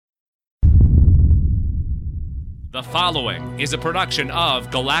The following is a production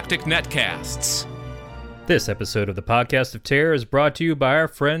of Galactic Netcasts. This episode of the Podcast of Terror is brought to you by our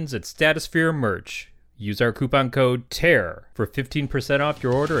friends at Stratosphere Merch. Use our coupon code TERROR for 15% off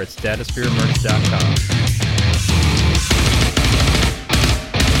your order at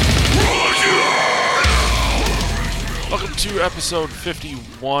stratospheremerch.com. Welcome to episode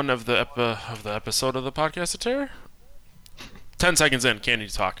 51 of the episode of the Podcast of Terror. 10 seconds in, can't need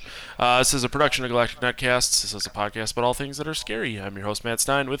to talk. This is a production of Galactic Netcasts. This is a podcast about all things that are scary. I'm your host, Matt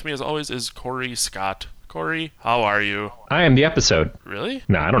Stein. With me, as always, is Corey Scott. Corey, how are you? I am the episode. Really?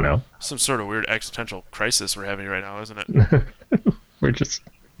 No, I don't know. Some sort of weird existential crisis we're having right now, isn't it? We're just...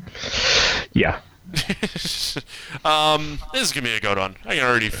 Yeah. This is going to be a good one. I can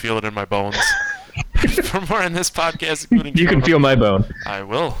already feel it in my bones. For more on this podcast, including... You can feel my bone. I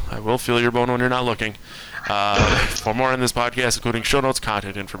will. I will feel your bone when you're not looking. For more on this podcast, including show notes,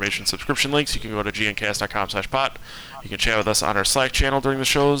 content information, subscription links, you can go to gncast.com/pot. You can chat with us on our Slack channel during the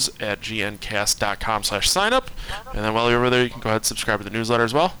shows at gncast.com/signup. And then while you're over there, you can go ahead and subscribe to the newsletter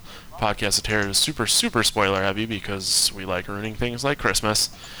as well. Podcast of Terror is super, super spoiler heavy because we like ruining things like Christmas.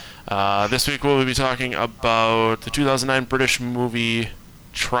 This week we'll be talking about the 2009 British movie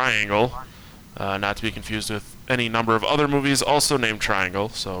Triangle. Not to be confused with any number of other movies also named Triangle,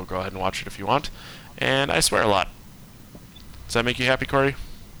 so go ahead and watch it if you want. And I swear a lot. Does that make you happy, Corey?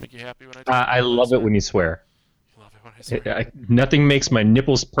 Make you happy when I do I love it when you swear. You love it when I swear? Nothing makes my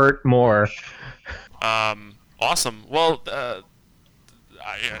nipples pert more. Awesome. Well, you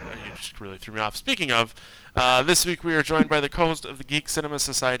just really threw me off. Speaking of, this week we are joined by the co-host of the Geek Cinema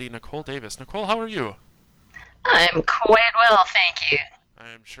Society, Nicole Davis. Nicole, how are you? I'm quite well, thank you.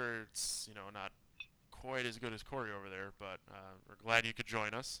 I'm sure it's, not quite as good as Corey over there, but we're glad you could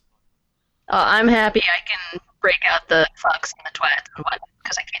join us. I'm happy I can break out the fucks and the twats and what,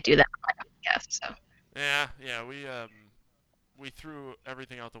 because I can't do that on my podcast, so. Yeah, we threw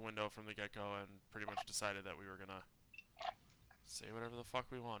everything out the window from the get-go and pretty much decided that we were gonna say whatever the fuck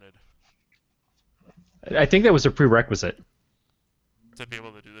we wanted. I think that was a prerequisite. To be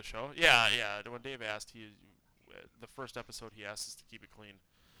able to do the show? Yeah. When Dave asked, the first episode he asked us to keep it clean.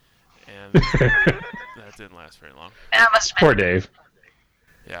 And that didn't last very long. That must Poor Dave.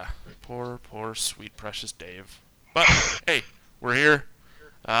 Yeah, poor, sweet, precious Dave. But, hey, we're here.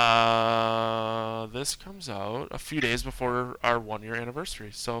 This comes out a few days before our 1-year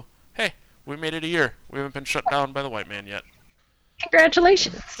anniversary. So, hey, we made it a year. We haven't been shut down by the white man yet.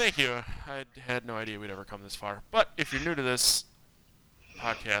 Congratulations. Thank you. I had no idea we'd ever come this far. But if you're new to this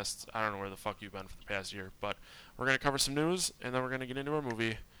podcast, I don't know where the fuck you've been for the past year, but we're going to cover some news, and then we're going to get into our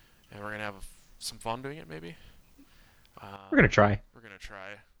movie, and we're going to have some fun doing it, maybe. We're going to try.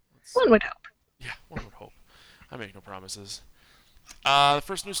 One would hope. Yeah, one would hope. I make no promises. The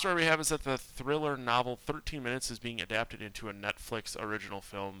first news story we have is that the thriller novel 13 Minutes is being adapted into a Netflix original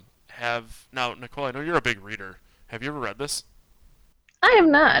film. Now, Nicole, I know you're a big reader. Have you ever read this? I have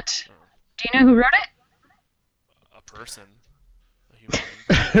not. Do you know who wrote it? A person. A human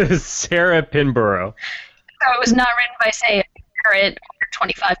being. Sarah Pinborough. So it was not written by, say, a parrot or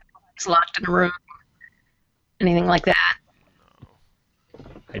 25 people locked in a room. Anything like that.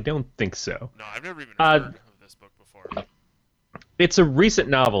 I don't think so. No, I've never even heard of this book before. It's a recent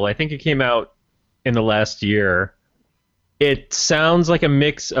novel. I think it came out in the last year. It sounds like a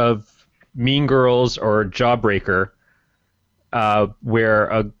mix of Mean Girls or Jawbreaker, where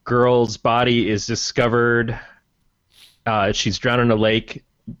a girl's body is discovered. She's drowned in a lake.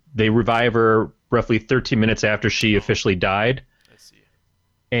 They revive her roughly 13 minutes after she officially died. I see.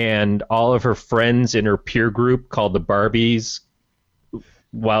 And all of her friends in her peer group, called the Barbies,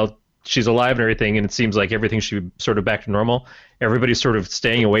 while she's alive and everything, and it seems like everything should be sort of back to normal, everybody's sort of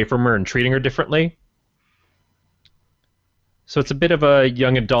staying away from her and treating her differently. So it's a bit of a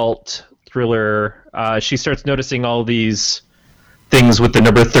young adult thriller. She starts noticing all these things with the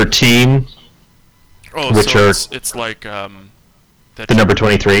number 13, which so are it's like the number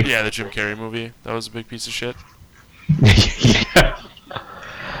 23. Yeah, the Jim Carrey movie. That was a big piece of shit. Yeah.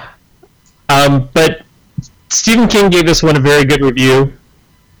 But Stephen King gave this one a very good review,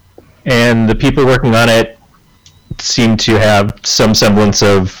 and the people working on it seem to have some semblance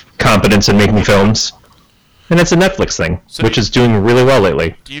of competence in making films. And it's a Netflix thing, which is doing really well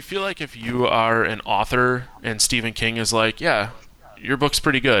lately. Do you feel like if you are an author and Stephen King is like, yeah, your book's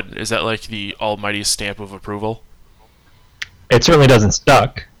pretty good, is that like the almighty stamp of approval? It certainly doesn't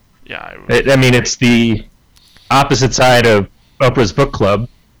suck. Yeah. I mean, it's the opposite side of Oprah's book club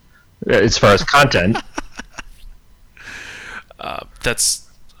as far as content. That's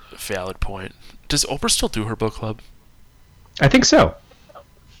a valid point. Does Oprah still do her book club? I think so.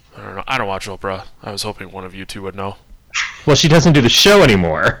 I don't know. I don't watch Oprah. I was hoping one of you two would know. Well, she doesn't do the show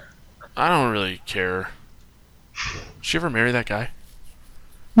anymore. I don't really care. Did she ever marry that guy?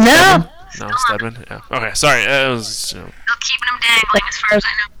 No. No, Stedman? Yeah. Okay, sorry. It was, Still keeping him dangling, as far as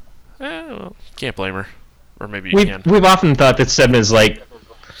I know. well, can't blame her. Or maybe you can. We've often thought that Stedman is like,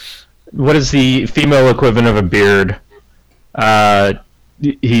 what is the female equivalent of a beard?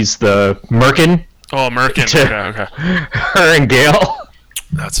 He's the Merkin. Oh, Merkin. Okay. Her and Gail.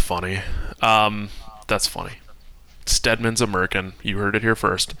 That's funny. That's funny. Stedman's a Merkin. You heard it here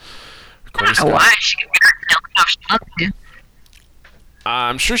first. I don't know why she can marry if she wants to.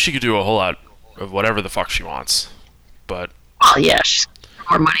 I'm sure she could do a whole lot of whatever the fuck she wants. But Well, yeah, she's got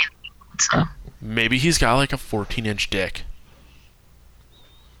more money than he wants, so. maybe he's got like a 14-inch dick.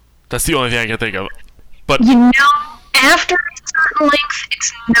 That's the only thing I can think of. But You know, after a certain length,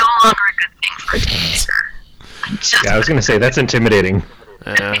 it's no longer a good thing for a teenager. Yeah, I was gonna say that's intimidating.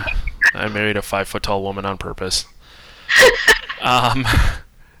 I married a 5-foot-tall woman on purpose.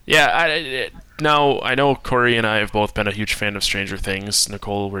 Yeah, now, I know Corey and I have both been a huge fan of Stranger Things.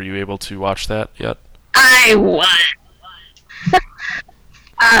 Nicole, were you able to watch that yet? I was.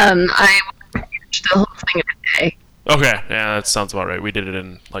 I watched the whole thing in a day. Okay, yeah, that sounds about right. We did it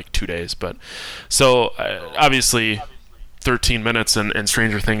in like 2 days, but so obviously 13 minutes and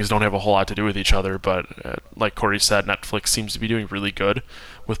Stranger Things don't have a whole lot to do with each other, but like Corey said, Netflix seems to be doing really good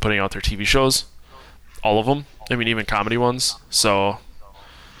with putting out their TV shows. All of them. I mean, even comedy ones. So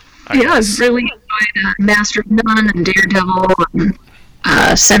I guess. I've really enjoyed Master of None and Daredevil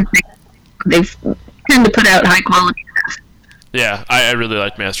and Sensei. They've tend to put out high quality stuff. Yeah, I really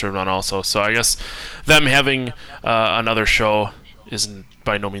like Master of None also. So I guess them having another show isn't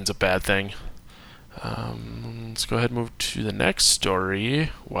by no means a bad thing. Let's go ahead and move to the next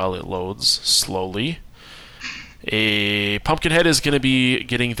story while it loads slowly. Pumpkinhead is going to be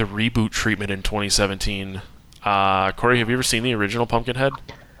getting the reboot treatment in 2017. Corey, have you ever seen the original Pumpkinhead?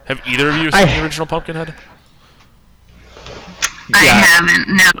 Have either of you seen the original Pumpkinhead? I haven't.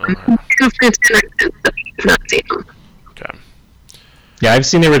 No. I've not seen them. Okay. Yeah, I've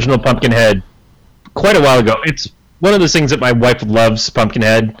seen the original Pumpkinhead quite a while ago. It's one of those things that my wife loves,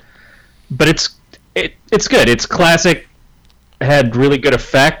 Pumpkinhead, but it's good. It's classic. Had really good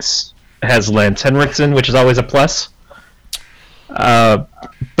effects. Has Lance Henriksen, which is always a plus. But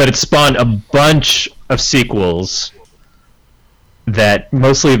it spawned a bunch of sequels that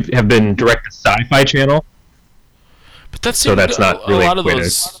mostly have been direct to Sci-Fi Channel. But that's So that's not really a lot of equated.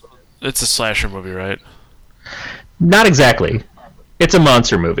 those. It's a slasher movie, right? Not exactly. It's a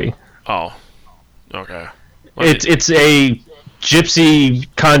monster movie. Oh, okay. It's a gypsy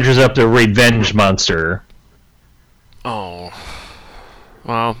conjures up the revenge monster. Oh,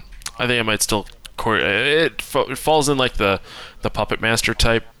 well, I think I might still. It falls in like the Puppet Master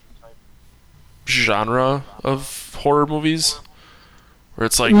type genre of horror movies, where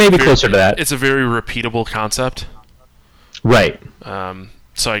it's like Maybe closer to that. It's a very repeatable concept. Right.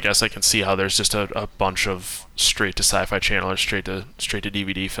 So I guess I can see how there's just a bunch of straight to Sci-Fi Channel or straight to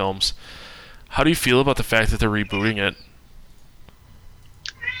DVD films. How do you feel about the fact that they're rebooting it?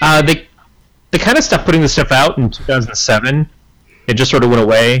 They kind of stopped putting the stuff out in 2007. It just sort of went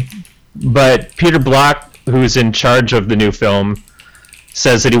away. But Peter Block, who's in charge of the new film,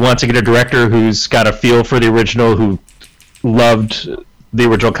 says that he wants to get a director who's got a feel for the original, who loved the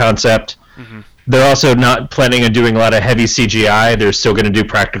original concept. Mm-hmm. They're also not planning on doing a lot of heavy CGI. They're still going to do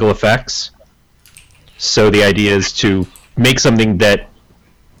practical effects. So the idea is to make something that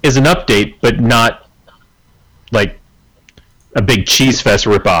is an update, but not like a big cheese fest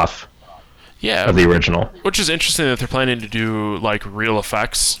ripoff of the original. Which is interesting that they're planning to do like real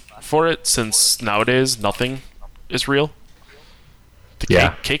effects for it, since nowadays nothing is real.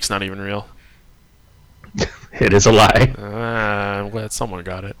 The cake's not even real. It is a lie. I'm glad someone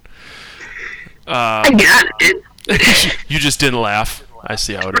got it. I got it. You just didn't laugh. I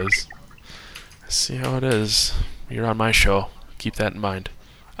see how it is. You're on my show. Keep that in mind.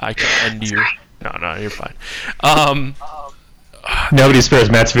 I can end you. No, you're fine. Nobody spares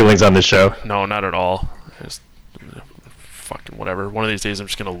Matt's feelings on this show. No, not at all. Just fucking whatever. One of these days I'm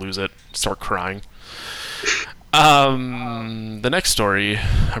just gonna lose it. Start crying. The next story,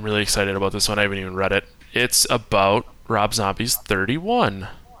 I'm really excited about this one. I haven't even read it. It's about Rob Zombie's 31.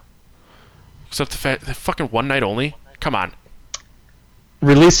 Except the fact that fucking one night only? Come on.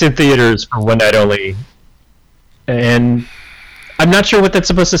 Released in theaters for one night only. And I'm not sure what that's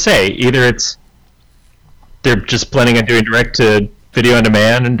supposed to say. Either they're just planning on doing direct to video on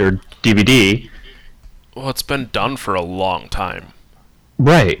demand or DVD. Well, it's been done for a long time.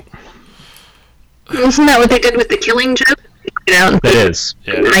 Right. Isn't that what they did with The Killing Joke? That is.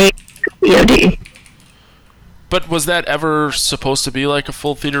 Yeah. VOD. But was that ever supposed to be like a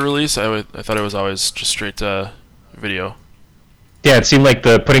full theater release? I thought it was always just straight to video. Yeah, it seemed like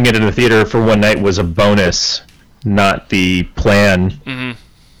the putting it in the theater for one night was a bonus, not the plan. Mm-hmm.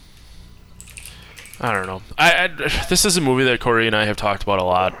 I don't know. This is a movie that Corey and I have talked about a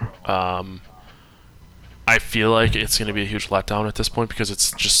lot. I feel like it's going to be a huge letdown at this point because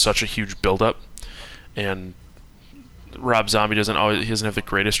it's just such a huge build-up, and Rob Zombie doesn't have the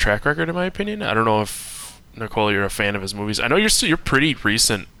greatest track record in my opinion. I don't know if Nicole, you're a fan of his movies. I know you're pretty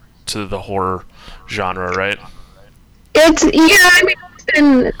recent to the horror genre, right? It's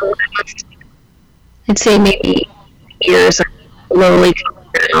been, I'd say maybe years of slowly coming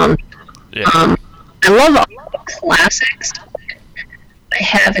around. Yeah. I love all the classics. I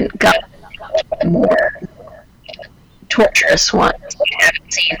haven't gotten the more torturous ones. I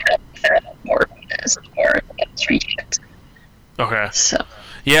haven't seen more rejects. Okay. So.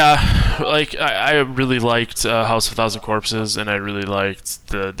 Yeah, like I really liked House of 1,000 Corpses, and I really liked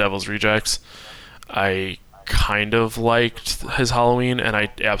The Devil's Rejects. I kind of liked his Halloween, and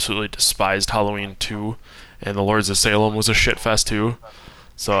I absolutely despised Halloween 2, and The Lords of Salem was a shitfest too.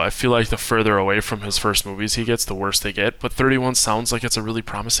 So I feel like the further away from his first movies he gets, the worse they get. But 31 sounds like it's a really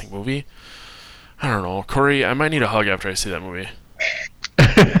promising movie. I don't know. Corey, I might need a hug after I see that movie.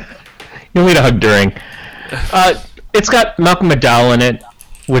 You'll need a hug during. It's got Malcolm McDowell in it,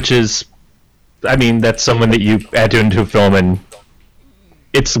 which is, I mean, that's someone that you add into a film, and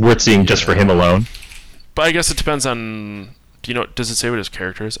it's worth seeing just for him alone. But I guess it depends on, does it say what his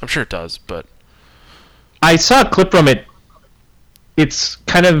character is? I'm sure it does, but... I saw a clip from it. It's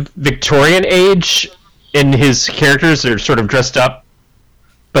kind of Victorian age, and his characters are sort of dressed up,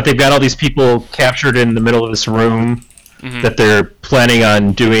 but they've got all these people captured in the middle of this room that they're planning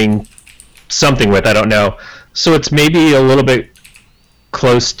on doing something with. I don't know. So it's maybe a little bit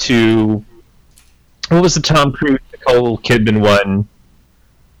close to, what was the Tom Cruise, Nicole Kidman one,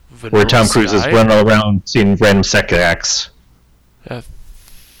 where Tom Cruise is running all around seeing random sex acts?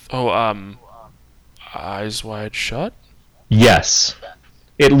 Eyes Wide Shut? Yes.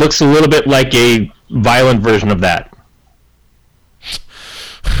 It looks a little bit like a violent version of that.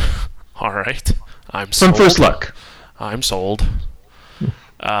 All right. I'm sold. From first look. I'm sold.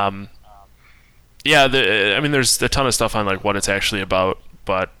 Yeah, there's a ton of stuff on like what it's actually about,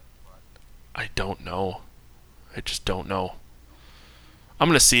 but I don't know. I just don't know. I'm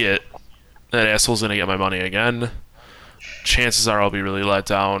gonna see it. That asshole's gonna get my money again. Chances are I'll be really let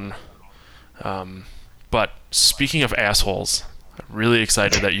down. But speaking of assholes, I'm really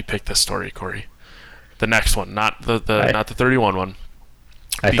excited that you picked this story, Corey. The next one, not the 31 one.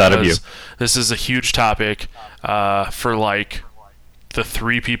 I thought of you. This is a huge topic for like the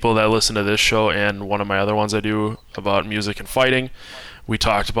 3 people that listen to this show and one of my other ones I do about music and fighting. We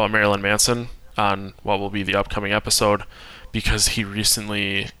talked about Marilyn Manson on what will be the upcoming episode because he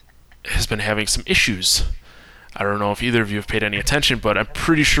recently has been having some issues. I don't know if either of you have paid any attention, but I'm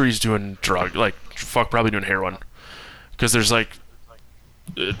pretty sure he's doing probably doing heroin. Because there's like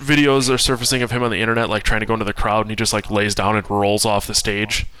videos are surfacing of him on the internet like trying to go into the crowd and he just like lays down and rolls off the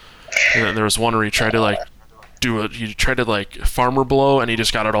stage. And then there was one where he tried to farmer blow and he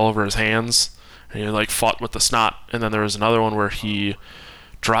just got it all over his hands and he like fought with the snot. And then there was another one where he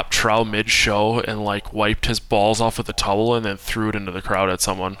dropped trow mid-show and like wiped his balls off with a towel and then threw it into the crowd at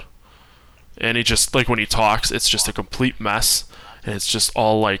someone. And he just, like, when he talks, it's just a complete mess. And it's just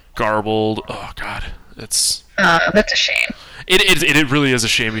all, like, garbled. Oh, God. It's... that's a shame. It really is a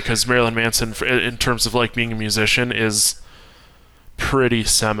shame because Marilyn Manson, in terms of, like, being a musician, is pretty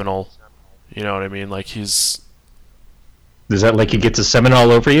seminal. You know what I mean? Like, he's... Is that like he gets a semen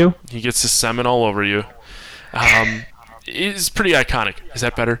all over you? He gets his semen all over you. It's pretty iconic. Is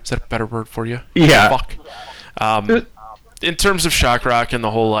that better? Is that a better word for you? Yeah. Fuck. In terms of shock rock and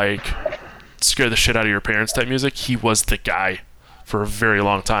the whole, like... scare the shit out of your parents type music, he was the guy for a very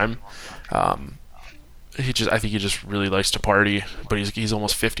long time. I think he just really likes to party, but he's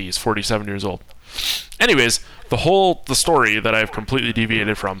almost 50. He's 47 years old. Anyways, the story that I've completely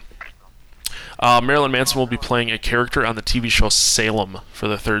deviated from. Marilyn Manson will be playing a character on the TV show Salem for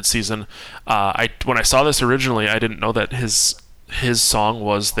the 3rd season. When I saw this originally, I didn't know that his song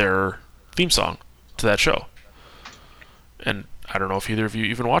was their theme song to that show. And I don't know if either of you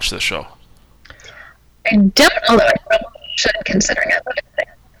even watched this show. I don't know that I probably should, considering it.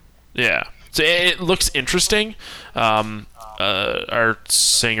 Yeah. So it looks interesting. Our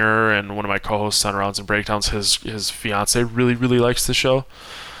singer and one of my co-hosts on Rounds and Breakdowns, his fiance really, really likes the show.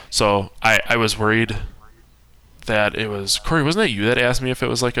 So I was worried that it was... Corey, wasn't that you that asked me if it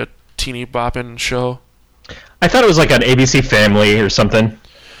was like a teeny boppin' show? I thought it was like on ABC Family or something.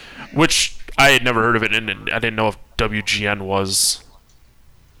 which I had never heard of it, and I didn't know if WGN was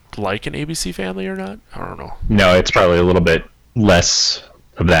like an ABC Family or not. I don't know. No, it's probably a little bit less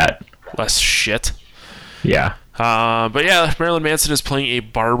of that. Less shit. Yeah. But yeah, Marilyn Manson is playing a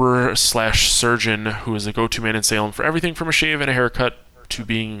barber/surgeon who is the go-to man in Salem for everything from a shave and a haircut to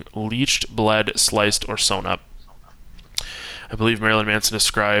being leeched, bled, sliced, or sewn up. I believe Marilyn Manson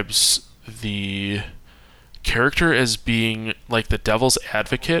describes the character as being like the devil's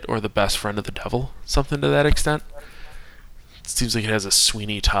advocate or the best friend of the devil, something to that extent. It seems like it has a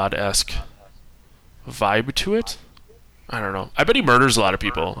Sweeney Todd-esque vibe to it. I don't know. I bet he murders a lot of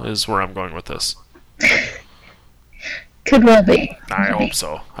people, is where I'm going with this. Could well be. I hope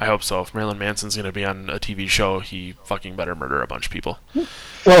so. I hope so. If Marilyn Manson's going to be on a TV show, he fucking better murder a bunch of people.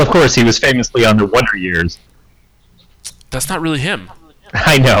 Well, of course, he was famously on The Wonder Years. That's not really him.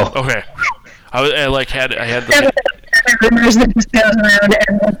 I know. Okay. I had Rumors that just goes around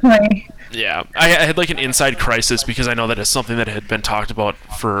endlessly. yeah. I had like an inside crisis because I know that it's something that had been talked about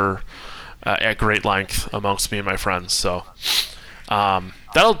for at great length amongst me and my friends. So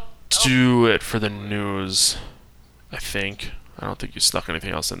that'll do it for the news, I think. I don't think you snuck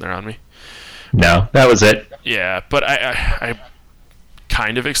anything else in there on me. No, that was it. Yeah, but I'm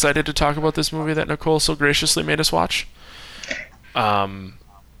kind of excited to talk about this movie that Nicole so graciously made us watch.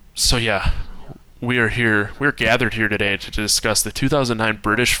 So yeah, we're gathered here today to discuss the 2009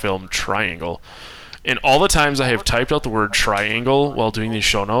 British film Triangle. And all the times I have typed out the word triangle while doing these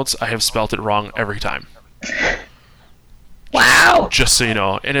show notes, I have spelt it wrong every time. Wow. Just so you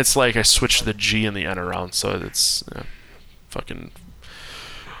know. And it's like I switched the G and the N around, so it's fucking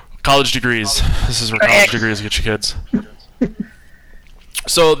college degrees. This is where college degrees get you kids.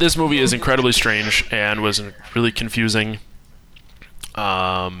 So this movie is incredibly strange and was really confusing.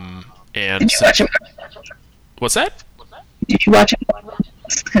 And Did you watch it? What's that? Did you watch it?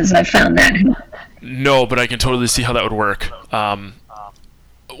 Because I found that. No, but I can totally see how that would work.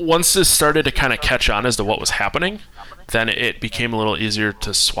 Once this started to kind of catch on as to what was happening, then it became a little easier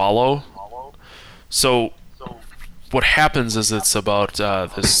to swallow. So what happens is it's about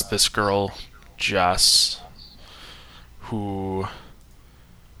this girl, Jess, who...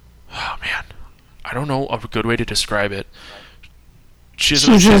 Oh, man. I don't know a good way to describe it. She's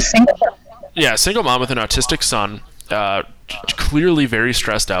a single. Yeah, single mom with an autistic son, clearly very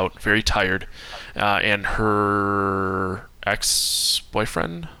stressed out, very tired, and her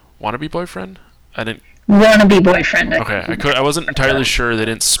ex-boyfriend, wannabe boyfriend? Wannabe boyfriend. Okay, I wasn't entirely sure. They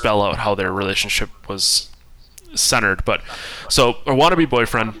didn't spell out how their relationship was centered, but so her wannabe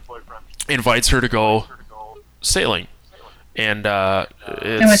boyfriend invites her to go sailing, and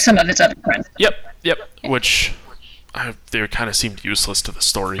with some of his other friends. Yep, which they kind of seemed useless to the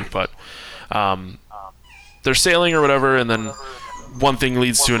story, but they're sailing or whatever, and then one thing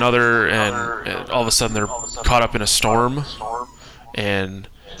leads to another, and all of a sudden they're caught up in a storm, and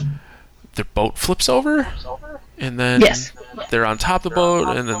their boat flips over, and then they're on top of the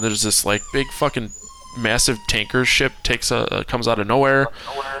boat, and then there's this like big fucking massive tanker ship comes out of nowhere,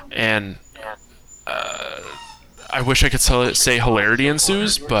 and I wish I could say hilarity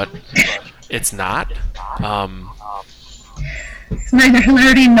ensues, but it's not. It's neither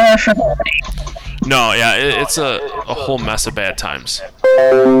hilarity nor frivolity. No, yeah, it's a whole mess of bad times.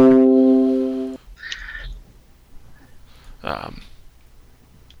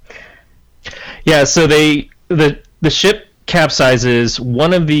 Yeah, so the ship capsizes.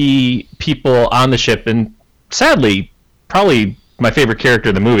 One of the people on the ship, and sadly, probably my favorite character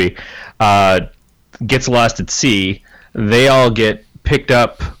in the movie, gets lost at sea. They all get picked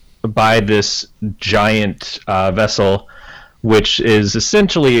up by this giant vessel, which is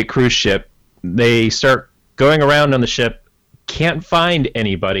essentially a cruise ship. They start going around on the ship, can't find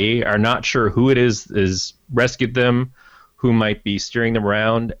anybody, are not sure who it is rescued them, who might be steering them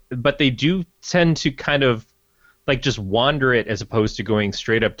around, but they do tend to kind of like just wander it as opposed to going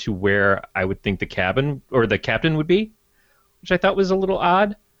straight up to where I would think the cabin or the captain would be, which I thought was a little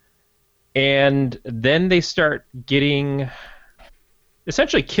odd. And then they start getting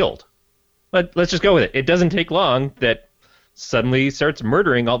essentially killed. Let's just go with it. It doesn't take long that suddenly starts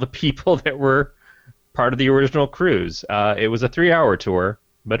murdering all the people that were part of the original cruise. It was a 3-hour tour,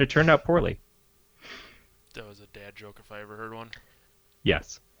 but it turned out poorly. That was a dad joke if I ever heard one.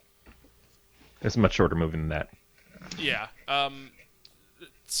 Yes. It's a much shorter movie than that. Yeah.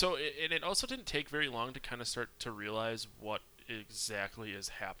 So it also didn't take very long to kind of start to realize what exactly is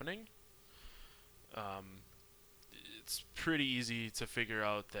happening. It's pretty easy to figure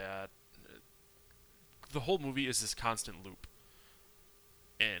out that the whole movie is this constant loop.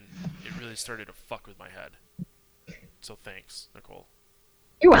 And it really started to fuck with my head. So thanks, Nicole.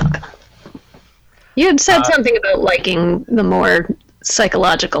 You're welcome. You had said something about liking the more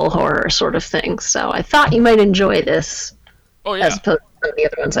psychological horror sort of thing, so I thought you might enjoy this Oh yeah, as opposed to some of the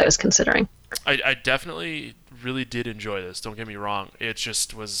other ones I was considering. I definitely really did enjoy this. Don't get me wrong. It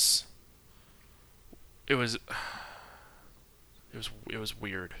just was. It was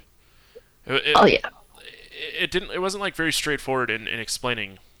weird. Oh yeah. It wasn't like very straightforward in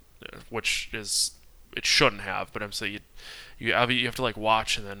explaining, which is it shouldn't have. But I'm saying you have to like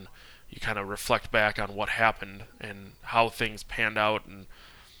watch and then you kind of reflect back on what happened and how things panned out, and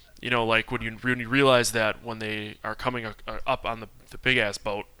like when you realize that when they are coming up on the big ass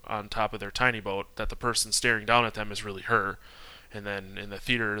boat on top of their tiny boat, that the person staring down at them is really her, and then in the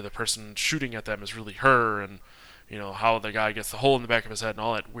theater the person shooting at them is really her, and how the guy gets the hole in the back of his head and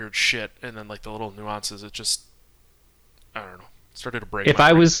all that weird shit, and then like the little nuances, it just, I don't know, started to break. If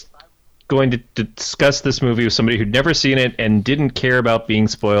I was going to discuss this movie with somebody who'd never seen it and didn't care about being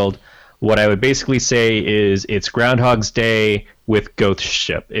spoiled, what I would basically say is it's Groundhog's Day with Ghost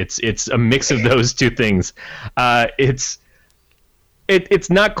Ship. It's a mix of those two things. It's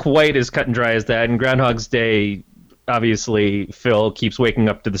not quite as cut and dry as that. In Groundhog's Day, obviously Phil keeps waking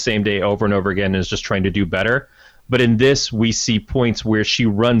up to the same day over and over again and is just trying to do better. But in this, we see points where she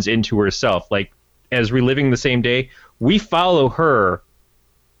runs into herself. Like, as reliving the same day, we follow her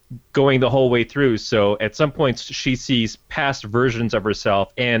going the whole way through. So at some points, she sees past versions of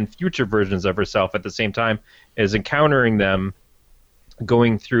herself and future versions of herself at the same time as encountering them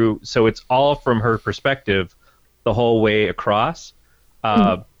going through. So it's all from her perspective the whole way across.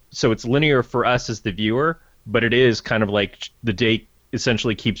 So it's linear for us as the viewer, but it is kind of like the day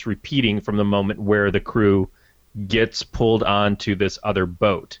essentially keeps repeating from the moment where the crew gets pulled onto this other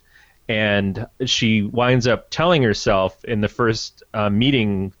boat. And she winds up telling herself in the first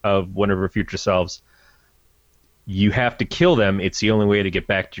meeting of one of her future selves, you have to kill them. It's the only way to get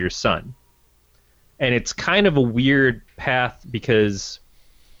back to your son. And it's kind of a weird path because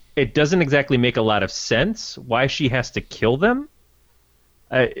it doesn't exactly make a lot of sense why she has to kill them.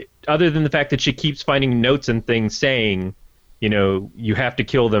 Other than the fact that she keeps finding notes and things saying, you have to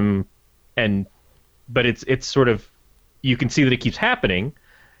kill them, but it's sort of, you can see that it keeps happening,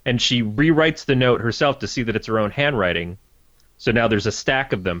 and she rewrites the note herself to see that it's her own handwriting. So now there's a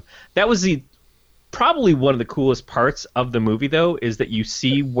stack of them. That was probably one of the coolest parts of the movie, though, is that you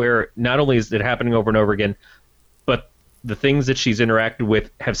see where not only is it happening over and over again, but the things that she's interacted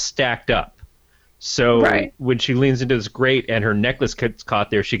with have stacked up. So when she leans into this grate and her necklace gets caught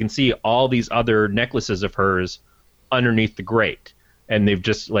there, she can see all these other necklaces of hers underneath the grate. And they've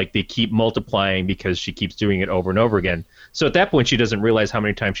just, they keep multiplying because she keeps doing it over and over again. So at that point, she doesn't realize how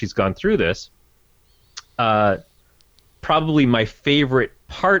many times she's gone through this. Probably my favorite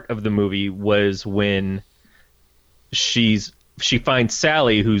part of the movie was when she finds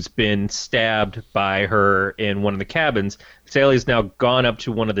Sally, who's been stabbed by her in one of the cabins. Sally's now gone up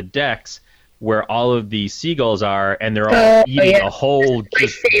to one of the decks where all of the seagulls are, and they're all eating a whole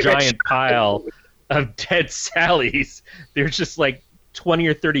just giant pile of dead Sallys. There's just 20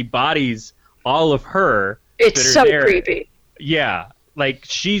 or 30 bodies, all of her. It's so creepy. Yeah,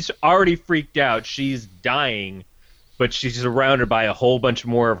 she's already freaked out. She's dying, but she's surrounded by a whole bunch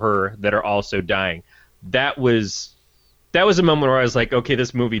more of her that are also dying. That was a moment where I was like, okay,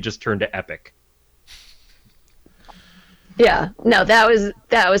 this movie just turned to epic. Yeah, no, that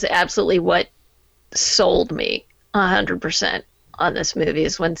was absolutely what sold me 100% on this movie,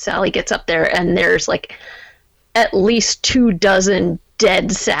 is when Sally gets up there and there's at least 24 dead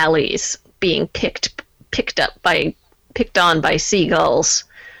Sallys being picked on by seagulls.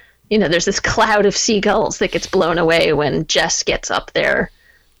 There's this cloud of seagulls that gets blown away when Jess gets up there,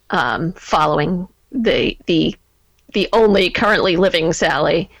 following the only currently living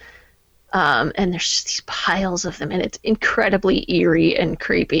Sally. And there's just these piles of them, and it's incredibly eerie and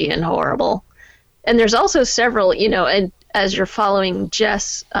creepy and horrible. And there's also several, and as you're following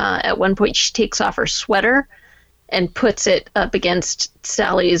Jess, at one point she takes off her sweater and puts it up against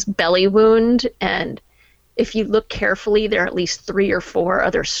Sally's belly wound, and if you look carefully, there are at least 3 or 4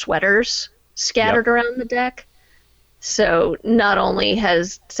 other sweaters scattered around the deck. So not only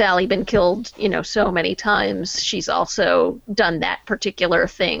has Sally been killed, so many times, she's also done that particular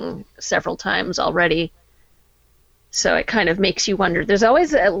thing several times already. So it kind of makes you wonder. There's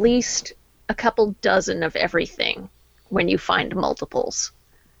always at least a couple dozen of everything when you find multiples.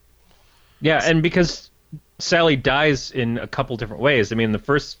 Yeah, and because Sally dies in a couple different ways. I mean, the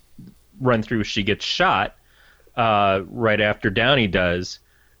first run through, she gets shot right after Downey does.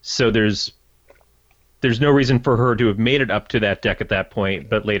 So there's no reason for her to have made it up to that deck at that point.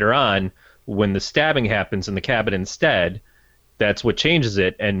 But later on, when the stabbing happens in the cabin instead, that's what changes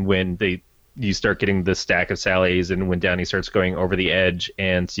it. And when you start getting the stack of Sallys, and when Downey starts going over the edge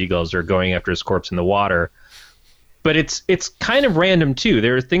and seagulls are going after his corpse in the water. But it's kind of random too.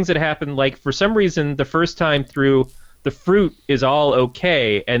 There are things that happen, like for some reason the first time through, the fruit is all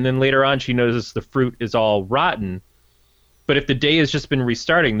okay, and then later on she notices the fruit is all rotten. But if the day has just been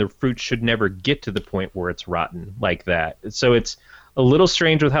restarting, the fruit should never get to the point where it's rotten like that. So it's a little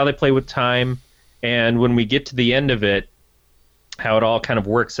strange with how they play with time. And when we get to the end of it, how it all kind of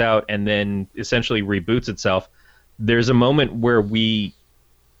works out and then essentially reboots itself, there's a moment where we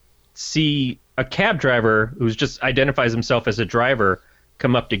see a cab driver who's just identifies himself as a driver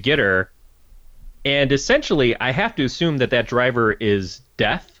come up to get her. And essentially, I have to assume that driver is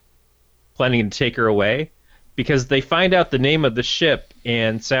Death, planning to take her away, because they find out the name of the ship,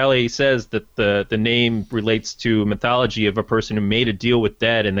 and Sally says that the name relates to mythology of a person who made a deal with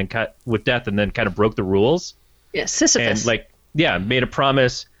Death and then kind of broke the rules. Yeah, Sisyphus. And made a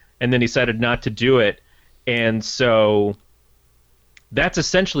promise and then decided not to do it. And so that's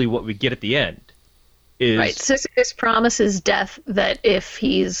essentially what we get at the end. Right. Sisyphus promises Death that if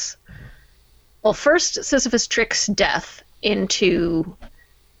he's... Well, first Sisyphus tricks Death into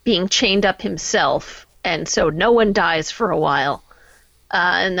being chained up himself, and so no one dies for a while.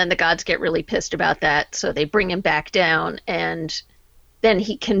 And then the gods get really pissed about that, so they bring him back down, and then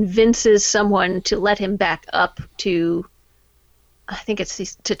he convinces someone to let him back up to... I think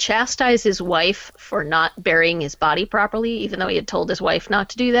it's to chastise his wife for not burying his body properly, even though he had told his wife not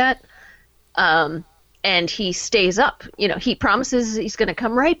to do that. And he stays up. He promises he's going to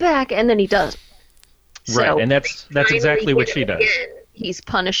come right back, and then he does. Right, so and that's exactly what she does. He's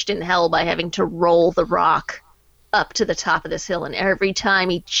punished in hell by having to roll the rock up to the top of this hill, and every time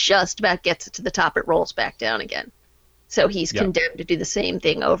he just about gets it to the top, it rolls back down again. So he's condemned to do the same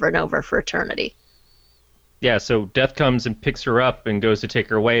thing over and over for eternity. Yeah, so Death comes and picks her up and goes to take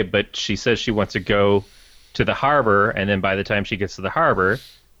her away, but she says she wants to go to the harbor, and then by the time she gets to the harbor,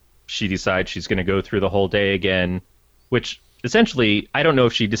 she decides she's going to go through the whole day again, which essentially, I don't know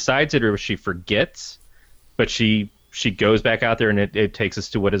if she decides it or if she forgets, but she goes back out there, and it takes us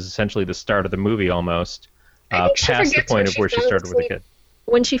to what is essentially the start of the movie almost, past the point of where she started with the kid.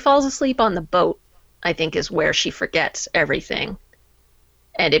 When she falls asleep on the boat, I think is where she forgets everything,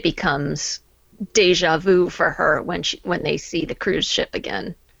 and it becomes deja vu for her when they see the cruise ship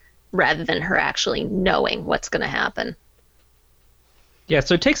again, rather than her actually knowing what's going to happen. Yeah,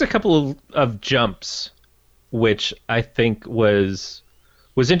 so it takes a couple of jumps, which I think was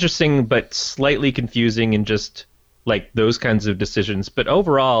interesting but slightly confusing, and just like those kinds of decisions. But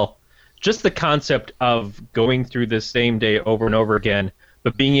overall, just the concept of going through the same day over and over again,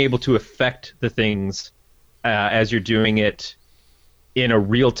 but being able to affect the things as you're doing it in a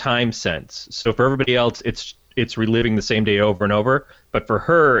real-time sense. So for everybody else, it's reliving the same day over and over, but for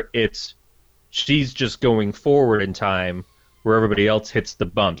her, she's just going forward in time, where everybody else hits the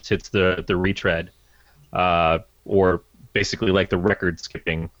bumps, hits the retread, or basically like the record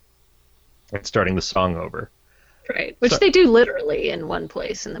skipping and starting the song over. Right, which they do literally in one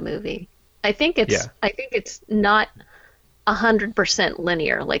place in the movie. I think it's not 100%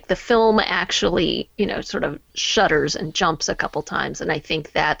 linear. Like the film actually, sort of shudders and jumps a couple times, and I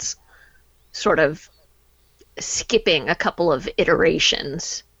think that's sort of skipping a couple of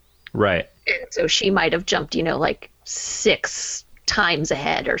iterations. Right. And so she might have jumped, like 6 times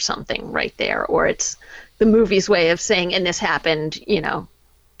ahead or something right there, or it's the movie's way of saying, and this happened,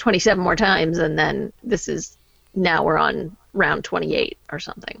 27 more times, and then now we're on round 28 or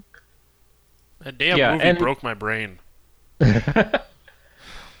something. That damn movie broke my brain.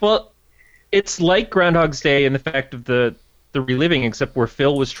 Well, it's like Groundhog's Day in the fact of the reliving, except where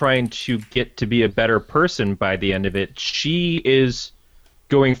Phil was trying to get to be a better person by the end of it. She is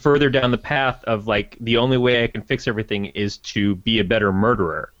going further down the path of, like, the only way I can fix everything is to be a better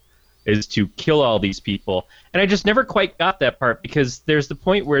murderer, is to kill all these people. And I just never quite got that part, because there's the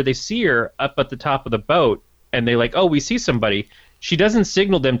point where they see her up at the top of the boat, and they like, oh, we see somebody. She doesn't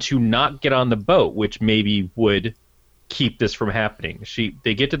signal them to not get on the boat, which maybe would keep this from happening.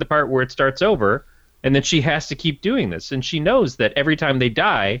 They get to the part where it starts over, and then she has to keep doing this, and she knows that every time they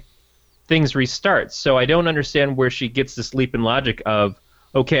die, things restart. So I don't understand where she gets this leap in logic of,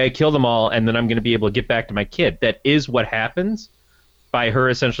 okay, I kill them all, and then I'm going to be able to get back to my kid. That is what happens by her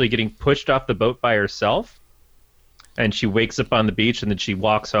essentially getting pushed off the boat by herself, and she wakes up on the beach, and then she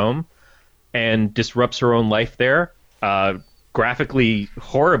walks home and disrupts her own life there, graphically,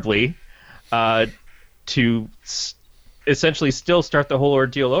 horribly, to essentially still start the whole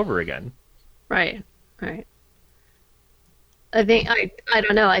ordeal over again. Right. I think I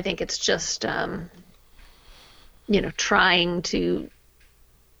don't know. I think it's just trying to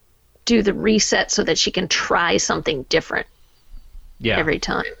do the reset so that she can try something different every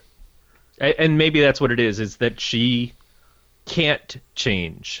time. And maybe that's what it is that she can't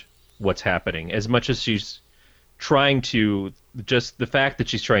change what's happening as much as she's trying to. Just the fact that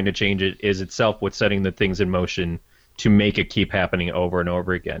she's trying to change it is itself what's setting the things in motion to make it keep happening over and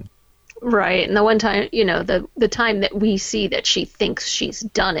over again. Right. And the one time, the time that we see that she thinks she's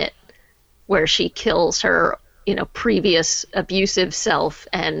done it, where she kills her, previous abusive self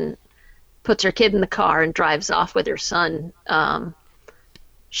and puts her kid in the car and drives off with her son.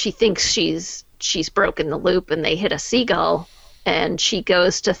 She thinks she's broken the loop, and they hit a seagull, and she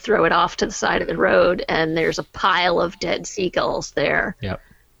goes to throw it off to the side of the road, and there's a pile of dead seagulls there. Yep.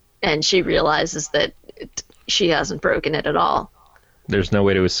 And she realizes that she hasn't broken it at all. There's no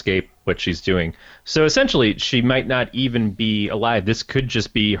way to escape what she's doing. So essentially, she might not even be alive. This could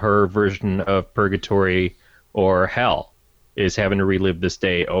just be her version of purgatory or hell, is having to relive this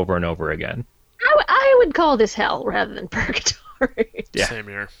day over and over again. I would call this hell rather than purgatory. Yeah. Same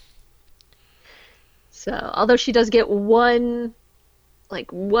here. So, although she does get one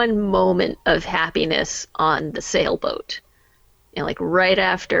moment of happiness on the sailboat, right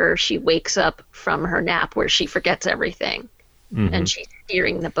after she wakes up from her nap where she forgets everything, and she's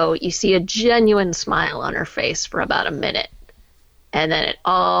steering the boat, you see a genuine smile on her face for about a minute, and then it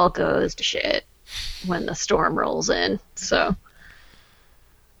all goes to shit when the storm rolls in. So,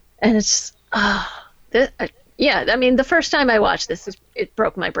 and it's the first time I watched this, it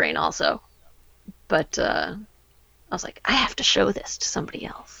broke my brain also. But I was like, I have to show this to somebody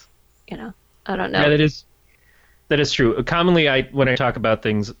else. I don't know. Yeah, that is true. Commonly, when I talk about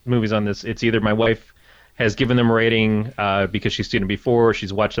movies on this, it's either my wife has given them a rating because she's seen them before, or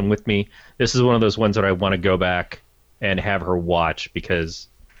she's watched them with me. This is one of those ones that I want to go back and have her watch because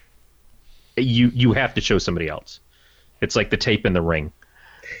you have to show somebody else. It's like the tape in the ring.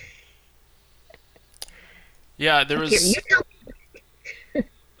 Yeah, there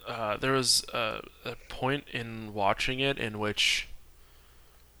was a point in watching it in which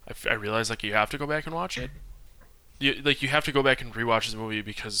I realized you have to go back and watch it. You have to go back and rewatch the movie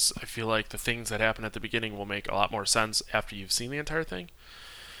because I feel like the things that happen at the beginning will make a lot more sense after you've seen the entire thing.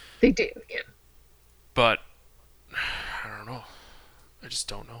 They do, yeah. But I don't know. I just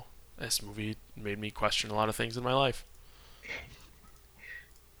don't know. This movie made me question a lot of things in my life.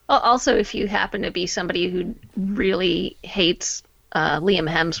 Well, also, if you happen to be somebody who really hates Liam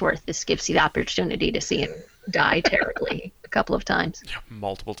Hemsworth, this gives you the opportunity to see him die terribly a couple of times. Yeah,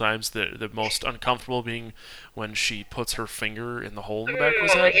 multiple times. The most uncomfortable being when she puts her finger in the hole in the back of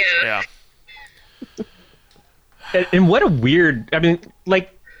his head. Yeah. And what a weird...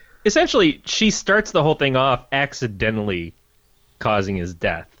 essentially, she starts the whole thing off accidentally causing his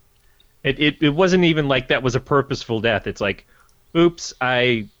death. It wasn't even like that was a purposeful death. It's like, oops,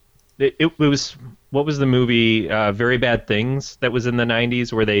 It was, what was the movie, Very Bad Things, that was in the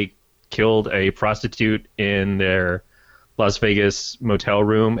 90s where they killed a prostitute in their Las Vegas motel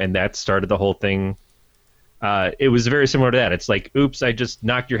room, and that started the whole thing. It was very similar to that. It's like, oops, I just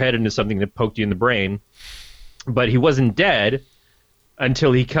knocked your head into something that poked you in the brain. But he wasn't dead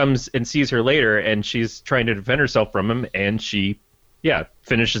until he comes and sees her later, and she's trying to defend herself from him, and she,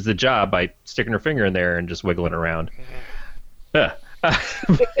 finishes the job by sticking her finger in there and just wiggling around. But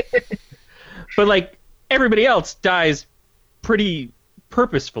everybody else dies pretty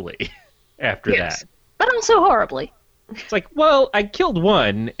purposefully after that. But also horribly. It's like, well, I killed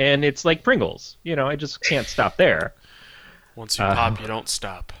one, and it's like Pringles. I just can't stop there. Once you pop, you don't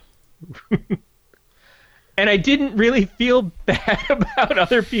stop. And I didn't really feel bad about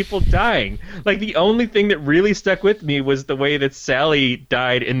other people dying. The only thing that really stuck with me was the way that Sally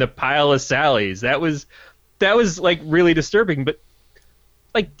died in the pile of Sallys. That was really disturbing, but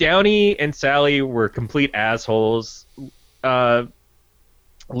Downey and Sally were complete assholes. Liam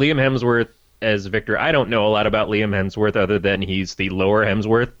Hemsworth as Victor, I don't know a lot about Liam Hemsworth other than he's the lower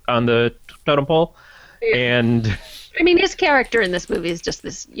Hemsworth on the totem pole. Yeah. And his character in this movie is just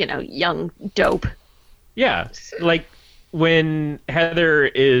this, young dope. Yeah. When Heather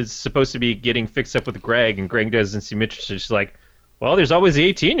is supposed to be getting fixed up with Greg and Greg doesn't seem interested, she's like, well, there's always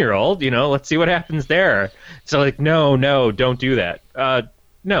the 18-year-old, let's see what happens there. So no, don't do that.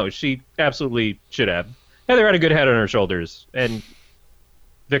 No, she absolutely should have. Heather had a good head on her shoulders, and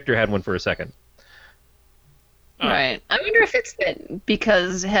Victor had one for a second. Right. I wonder if it's that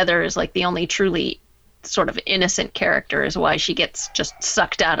because Heather is the only truly sort of innocent character is why she gets just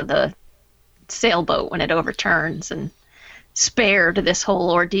sucked out of the sailboat when it overturns and spared this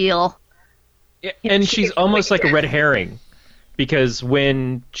whole ordeal. Yeah, and she's almost like a red herring because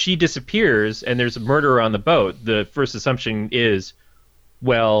when she disappears and there's a murderer on the boat, the first assumption is,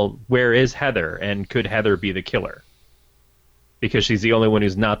 well, where is Heather, and could Heather be the killer? Because she's the only one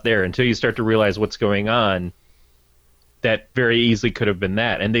who's not there. Until you start to realize what's going on, that very easily could have been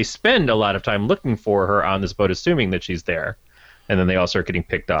that. And they spend a lot of time looking for her on this boat, assuming that she's there, and then they all start getting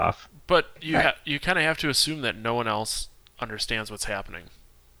picked off. But you kind of have to assume that no one else understands what's happening.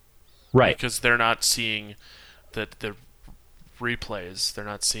 Right. Because they're not seeing the replays. They're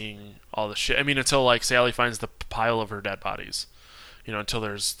not seeing all the shit. I mean, until like Sally finds the pile of her dead bodies. Until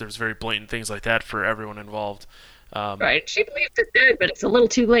there's very blatant things like that for everyone involved. Right. She believes it's dead, but it's a little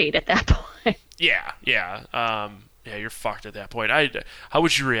too late at that point. Yeah. Yeah, you're fucked at that point. How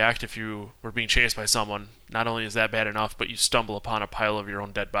would you react if you were being chased by someone? Not only is that bad enough, but you stumble upon a pile of your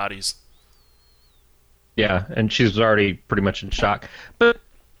own dead bodies. Yeah, and she's already pretty much in shock. But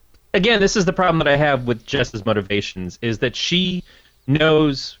again, this is the problem that I have with Jess's motivations, is that she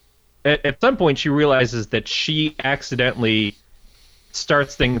knows, at some point she realizes that she accidentally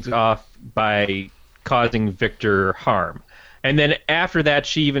starts things off by causing Victor harm. And then after that,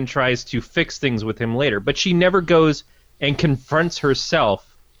 she even tries to fix things with him later. But she never goes and confronts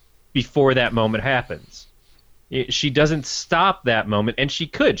herself before that moment happens. She doesn't stop that moment, and she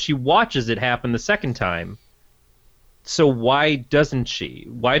could. She watches it happen the second time. So why doesn't she?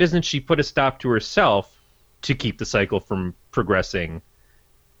 Why doesn't she put a stop to herself to keep the cycle from progressing?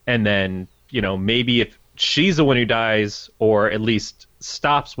 And then, maybe if she's the one who dies, or at least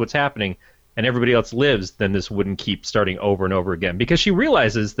stops what's happening, and everybody else lives, then this wouldn't keep starting over and over again. Because she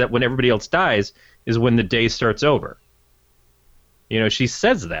realizes that when everybody else dies is when the day starts over. She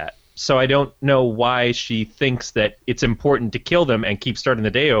says that. So I don't know why she thinks that it's important to kill them and keep starting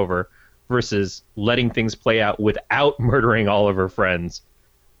the day over versus letting things play out without murdering all of her friends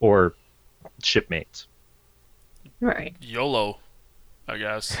or shipmates. Right. YOLO, I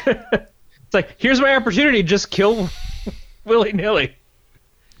guess. It's like, here's my opportunity, just kill willy-nilly.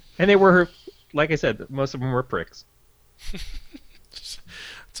 And they were, like I said, most of them were pricks. It's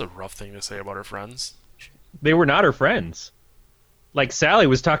a rough thing to say about her friends. They were not her friends. Like, Sally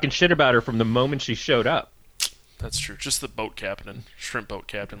was talking shit about her from the moment she showed up. That's true. Just the boat captain, shrimp boat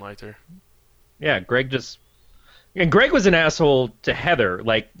captain liked her. Yeah, Greg was an asshole to Heather,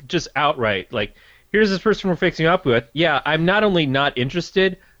 like, just outright. Like, here's this person we're fixing up with. Yeah, I'm not only not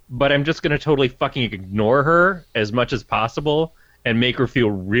interested, but I'm just going to totally fucking ignore her as much as possible and make her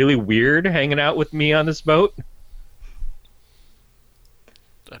feel really weird hanging out with me on this boat.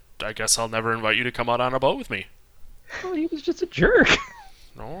 I guess I'll never invite you to come out on a boat with me. Well, he was just a jerk.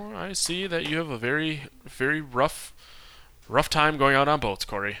 No, I see that you have a very, very rough time going out on boats,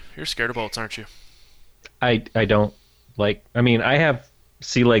 Corey. You're scared of boats, aren't you? I don't like... I mean, I have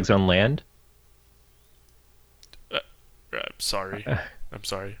sea legs on land. I'm sorry. I'm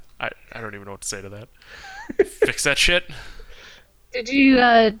sorry. I don't even know what to say to that. Fix that shit. Did you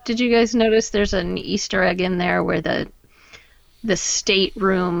guys notice there's an Easter egg in there where the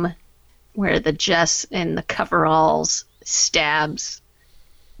stateroom where the Jess in the coveralls stabs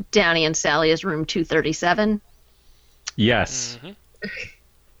Downey and Sally is room 237? Yes. Mm-hmm.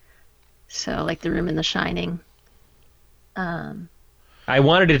 So, like the room in The Shining. I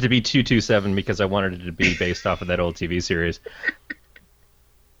wanted it to be 227 because I wanted it to be based off of that old TV series.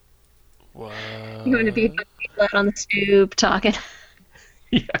 What? You want to be out on the stoop talking,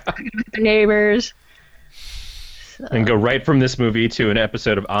 Yeah. talking with the neighbors. So. And go right from this movie to an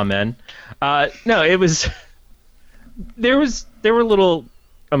episode of Amen. No, it was... There were little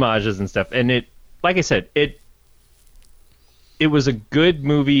homages and stuff, and it, like I said, it was a good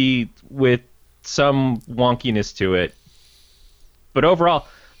movie with some wonkiness to it, but overall,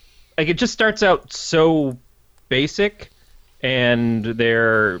 like, it just starts out so basic, and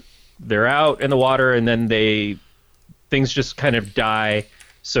they're out in the water, and then things just kind of die.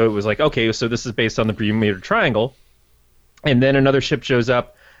 So it was like, okay, so this is based on the Bermuda Triangle, and then another ship shows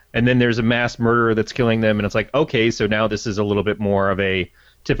up, and then there's a mass murderer that's killing them, and it's like, okay, so now this is a little bit more of a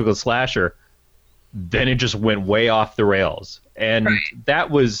typical slasher. Then it just went way off the rails, and right. that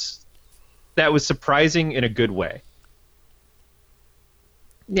was surprising in a good way.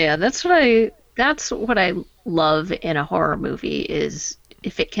 Yeah, that's what I love in a horror movie, is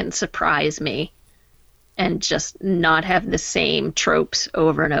if it can surprise me and just not have the same tropes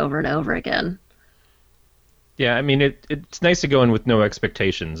over and over and over again. Yeah, I mean, it's nice to go in with no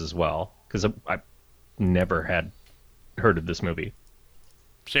expectations as well, because I never had heard of this movie.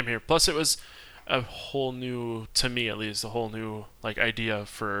 Same here. Plus, it was a whole new, to me at least, a whole new like idea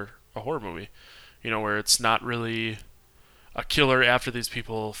for a horror movie. Where it's not really a killer after these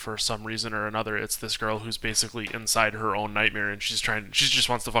people for some reason or another. It's this girl who's basically inside her own nightmare, and she just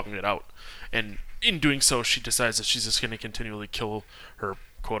wants to fucking get out. And in doing so, she decides that she's just going to continually kill her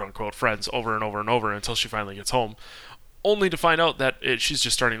quote-unquote friends over and over and over until she finally gets home, only to find out that she's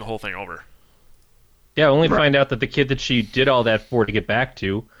just starting the whole thing over. Yeah, only to find out that the kid that she did all that for to get back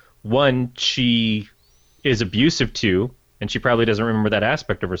to, one, she is abusive to, and she probably doesn't remember that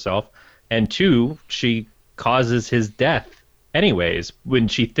aspect of herself, and two, she causes his death anyways when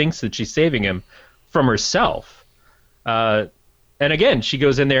she thinks that she's saving him from herself. And again, she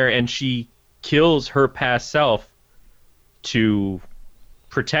goes in there and she kills her past self to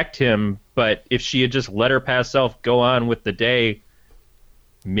protect him, but if she had just let her past self go on with the day,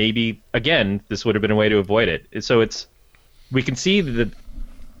 maybe, again, this would have been a way to avoid it. So we can see that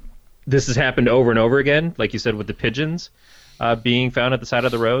this has happened over and over again, like you said, with the pigeons being found at the side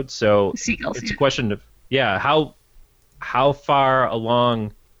of the road. So Seagulls, it's a question of, how far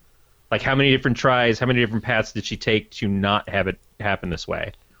along, like how many different tries, how many different paths did she take to not have it happen this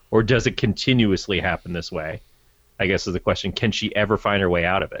way? Or does it continuously happen this way? I guess is the question. Can she ever find her way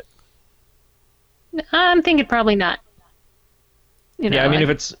out of it? I'm thinking probably not. Yeah, I mean, if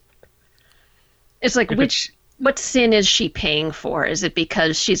it's like what sin is she paying for? Is it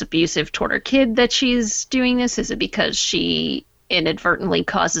because she's abusive toward her kid that she's doing this? Is it because she inadvertently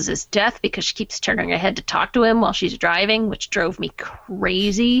causes his death because she keeps turning her head to talk to him while she's driving, which drove me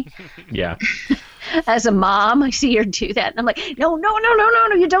crazy? Yeah. As a mom, I see her do that, and I'm like, no,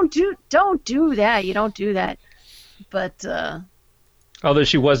 you don't do that. You don't do that. But although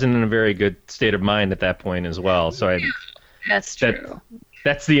she wasn't in a very good state of mind at that point as well, so that's true.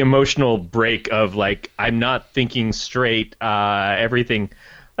 That's the emotional break of, like, I'm not thinking straight. Everything,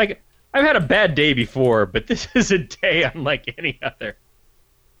 like, I've had a bad day before, but this is a day unlike any other.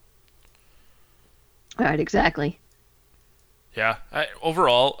 All right, exactly. Yeah.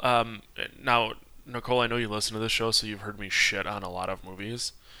 Overall, now, Nicole, I know you listen to this show, so you've heard me shit on a lot of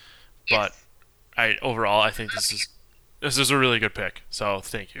movies, but overall, I think this is a really good pick. So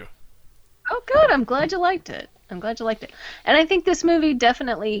thank you. Oh, good. I'm glad you liked it. And I think this movie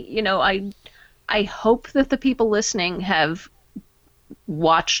definitely, I hope that the people listening have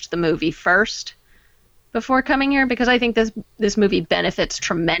watched the movie first before coming here, because I think this movie benefits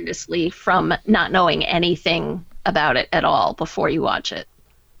tremendously from not knowing anything about it at all before you watch it.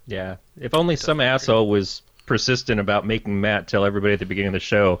 Yeah. If only some asshole was persistent about making Matt tell everybody at the beginning of the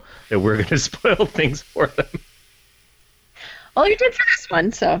show that we're going to spoil things for them. Well, you did for this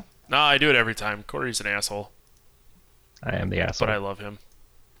one, so. No, I do it every time. Corey's an asshole. I am the asshole. But I love him.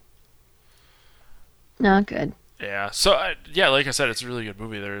 No, good. Yeah. So, like I said, it's a really good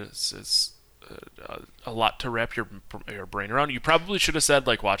movie. It's a lot to wrap your brain around. You probably should have said,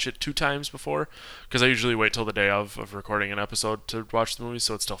 like, watch it 2 times before, because I usually wait till the day of recording an episode to watch the movie,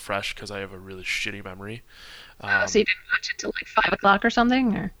 so it's still fresh, because I have a really shitty memory. So you didn't watch it till like 5 o'clock or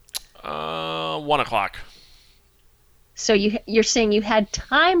something? Or? 1 o'clock. So you're saying you had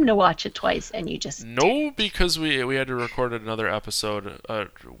time to watch it twice, and you just No, because we had to record another episode.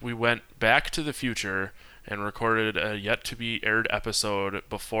 We went back to the future and recorded a yet to be aired episode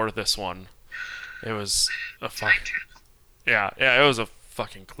before this one. It was a it was a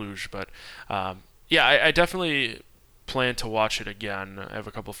fucking kludge, but I definitely plan to watch it again. I have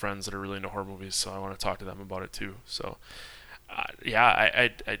a couple friends that are really into horror movies, so I want to talk to them about it too. So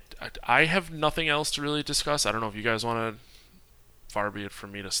I have nothing else to really discuss. I don't know if you guys want to. Far be it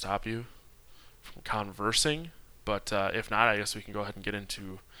from me to stop you from conversing, but if not, I guess we can go ahead and get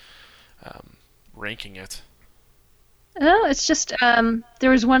into ranking it. No, it's just there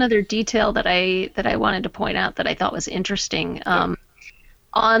was one other detail that I wanted to point out that I thought was interesting.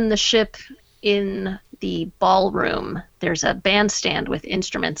 On the ship in the ballroom, there's a bandstand with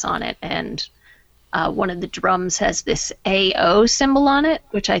instruments on it, and one of the drums has this AO symbol on it,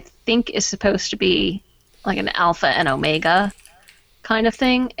 which I think is supposed to be like an alpha and omega kind of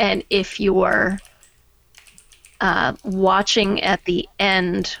thing. And if you're watching at the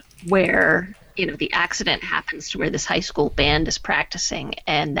end where the accident happens to where this high school band is practicing,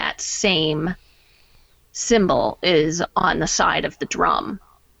 and that same symbol is on the side of the drum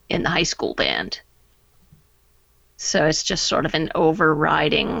in the high school band. So it's just sort of an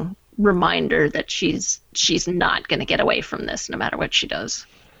overriding reminder that she's not going to get away from this no matter what she does.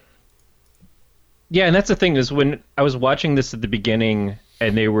 Yeah, and that's the thing, is when I was watching this at the beginning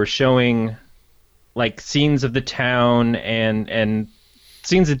and they were showing like scenes of the town and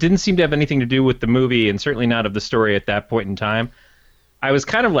scenes that didn't seem to have anything to do with the movie, and certainly not of the story at that point in time, I was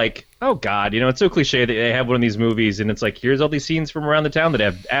kind of like, oh God, it's so cliche that they have one of these movies and it's like, here's all these scenes from around the town that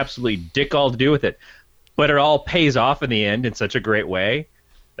have absolutely dick all to do with it. but it all pays off in the end in such a great way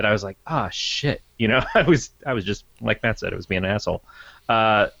that I was like, ah, shit. You know, I was just, like Matt said, it was being an asshole.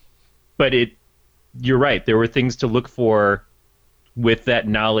 But you're right. There were things to look for with that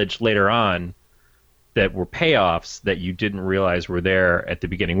knowledge later on that were payoffs that you didn't realize were there at the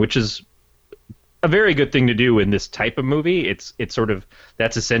beginning, which is a very good thing to do in this type of movie. It's sort of,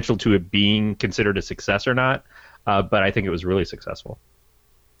 that's essential to it being considered a success or not. But I think it was really successful.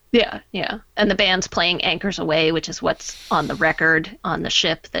 Yeah, yeah. And the band's playing Anchors Away, which is what's on the record on the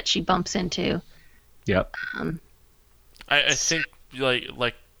ship that she bumps into. Yep. I think,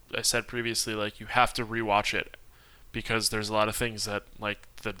 like I said previously, like, you have to rewatch it because there's a lot of things that, like,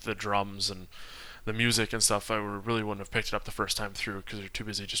 the drums and the music and stuff, I really wouldn't have picked it up the first time through because you're too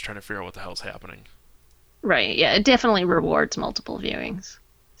busy just trying to figure out what the hell's happening. Right, yeah. It definitely rewards multiple viewings.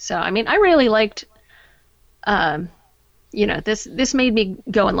 So, I mean, I really liked... this made me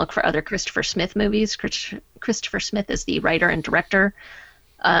go and look for other Christopher Smith movies. Christopher Smith is the writer and director,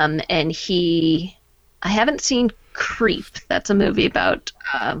 and I haven't seen Creep. That's a movie about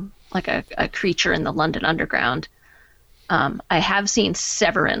like a creature in the London Underground. I have seen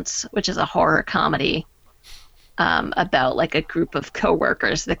Severance, which is a horror comedy about like a group of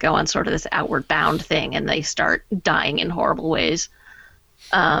coworkers that go on sort of this outward bound thing, and they start dying in horrible ways.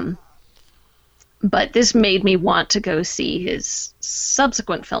 But this made me want to go see his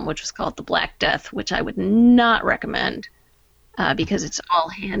subsequent film, which was called The Black Death, which I would not recommend because it's all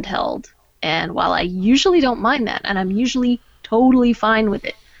handheld. And while I usually don't mind that, and I'm usually totally fine with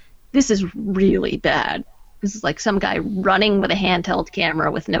it, this is really bad. This is like some guy running with a handheld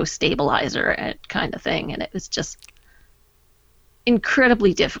camera with no stabilizer kind of thing. And it was just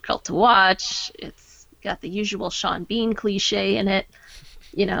incredibly difficult to watch. It's got the usual Sean Bean cliche in it,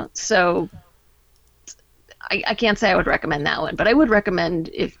 so... I can't say I would recommend that one, but I would recommend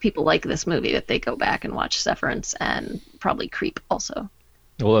if people like this movie that they go back and watch Severance and probably Creep also.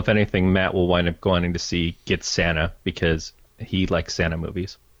 Well, if anything, Matt will wind up going to see Get Santa because he likes Santa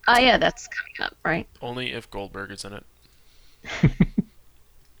movies. Oh, yeah, that's coming up, right? Only if Goldberg is in it.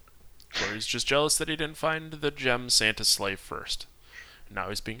 Or he's just jealous that he didn't find the gem Santa's sleigh first. Now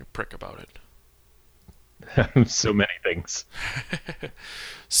he's being a prick about it. So many things.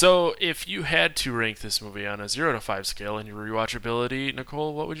 So, if you had to rank this movie on a 0 to 5 scale in your rewatchability,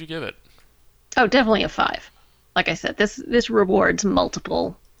 Nicole, what would you give it? Oh, definitely a 5. Like I said, this rewards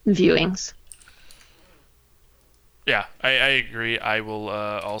multiple viewings. Yeah, I agree. I will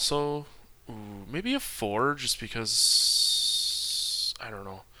also maybe a 4, just because I don't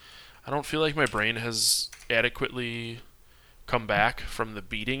know. I don't feel like my brain has adequately come back from the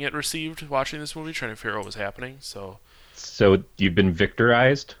beating it received watching this movie, trying to figure out what was happening. So you've been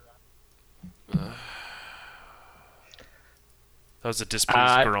victorized? That was a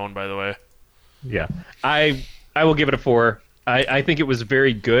disposed groan, by the way. Yeah. I will give it a 4. I think it was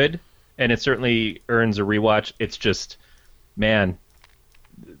very good, and it certainly earns a rewatch. It's just, man,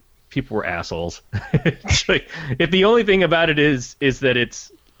 people were assholes. Like, if the only thing about it is that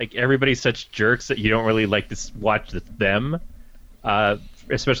it's like everybody's such jerks that you don't really like to watch them,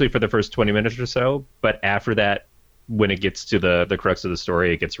 especially for the first 20 minutes or so. But after that, when it gets to the crux of the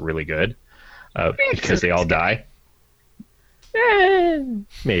story, it gets really good because they all die.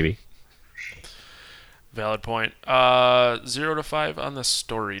 Maybe. Valid point. 0 to 5 on the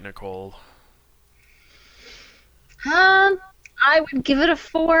story, Nicole. I would give it a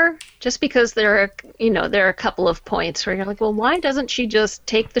 4, just because there are a couple of points where you're like, well, why doesn't she just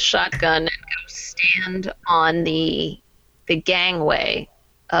take the shotgun and go stand on the gangway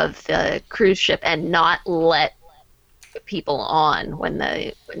of the cruise ship and not let people on when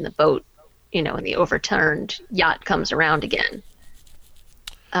the boat, when the overturned yacht comes around again,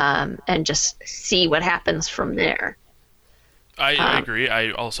 and just see what happens from there. I agree.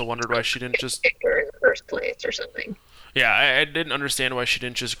 I also wondered why she didn't just pick her in the first place or something. Yeah, I didn't understand why she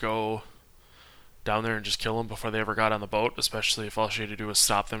didn't just go down there and just kill them before they ever got on the boat, especially if all she had to do was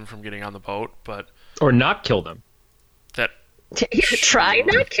stop them from getting on the boat. Or not kill them. Try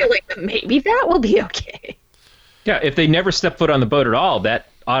not killing them. Maybe that will be okay. Yeah, if they never step foot on the boat at all, that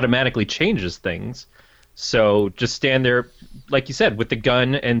automatically changes things. So just stand there, like you said, with the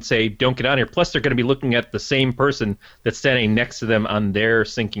gun and say, don't get on here. Plus, they're going to be looking at the same person that's standing next to them on their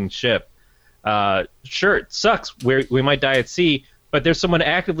sinking ship. Sure, it sucks. We might die at sea, but there's someone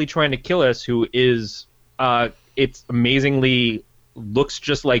actively trying to kill us who is, it's amazingly looks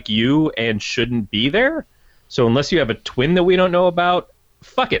just like you and shouldn't be there. So unless you have a twin that we don't know about,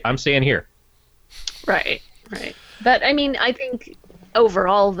 fuck it, I'm staying here. Right. But I mean, I think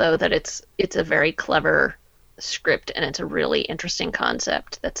overall, though, that it's a very clever script and it's a really interesting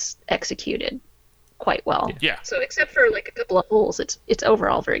concept that's executed quite well. Yeah. So except for like a couple of holes, it's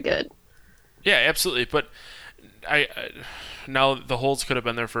overall very good. Yeah, absolutely. But I now the holes could have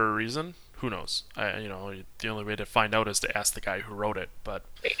been there for a reason. Who knows? The only way to find out is to ask the guy who wrote it. But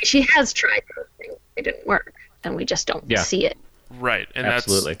She has tried those things; they didn't work, and we just don't see it. right, and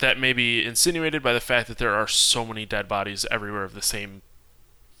Absolutely. that may be insinuated by the fact that there are so many dead bodies everywhere of the same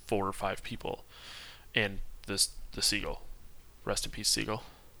 4 or 5 people, and the seagull. Rest in peace, seagull.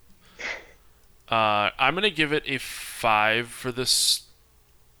 I'm gonna give it a 5 for this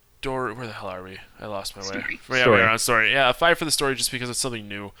story. Where the hell are we? I lost my way. Story. Yeah, Story. we're on story. Yeah, a 5 for the story just because it's something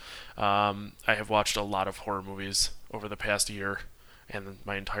new. I have watched a lot of horror movies over the past year and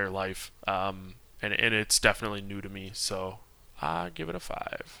my entire life, and it's definitely new to me. So I give it a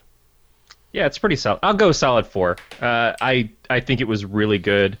 5. Yeah, it's pretty solid. I'll go solid 4. I think it was really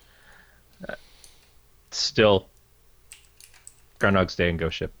good. Still, Groundhog's Day and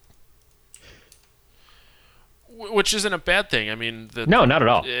Ghost Ship. Which isn't a bad thing. I mean, No, not at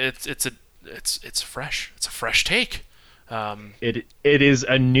all. It's fresh. It's a fresh take. It is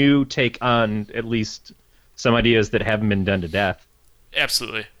a new take on at least some ideas that haven't been done to death.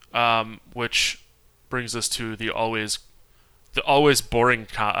 Absolutely. Which brings us to the always boring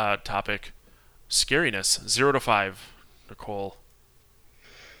topic, scariness. 0 to 5. Nicole.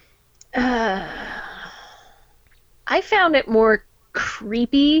 I found it more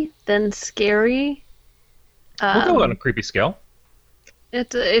creepy than scary. We'll go on a creepy scale.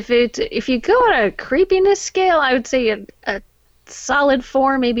 If you go on a creepiness scale, I would say a solid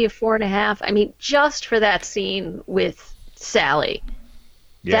 4, maybe a 4.5. I mean, just for that scene with Sally,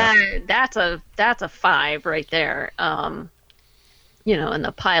 Yeah. that's a 5 right there. And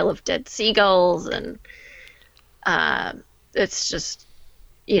the pile of dead seagulls, and it's just,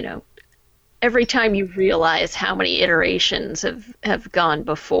 every time you realize how many iterations have gone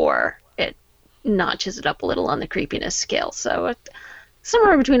before, it notches it up a little on the creepiness scale. So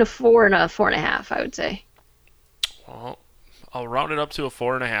somewhere between a 4 and a 4.5, I would say. Well, I'll round it up to a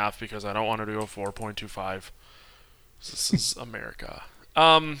 4.5 because I don't want to do a 4.25. This is America.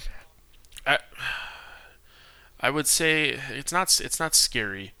 I would say it's not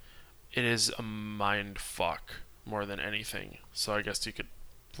scary. It is a mind fuck more than anything. So I guess you could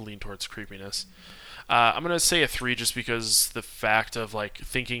lean towards creepiness. I'm gonna say a 3 just because the fact of like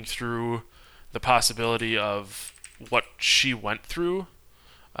thinking through the possibility of what she went through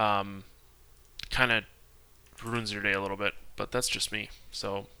kind of ruins your day a little bit, but that's just me.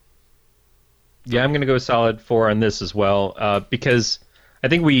 So Yeah, I'm going to go solid 4 on this as well, because I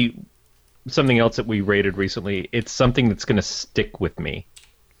think something else that we rated recently, it's something that's going to stick with me.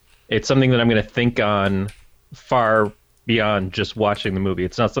 It's something that I'm going to think on far beyond just watching the movie.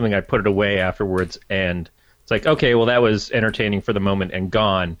 It's not something I put it away afterwards and it's like, okay, well, that was entertaining for the moment and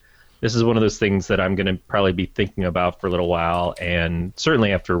gone. This is one of those things that I'm going to probably be thinking about for a little while, and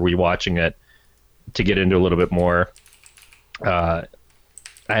certainly after rewatching it to get into a little bit more. I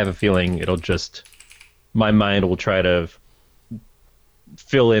have a feeling my mind will try to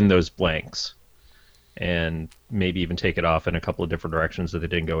fill in those blanks and maybe even take it off in a couple of different directions that they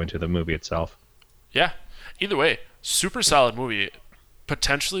didn't go into the movie itself. yeah, either way, super solid movie.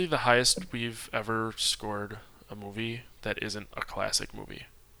 Potentially the highest we've ever scored a movie that isn't a classic movie.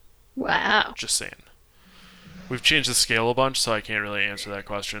 Wow. Just saying. We've changed the scale a bunch, so I can't really answer that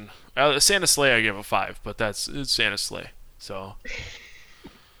question. Santa Slay I give a 5, but it's Santa Slay. So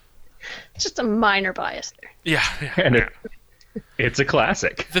Just a minor bias there. yeah. And it's a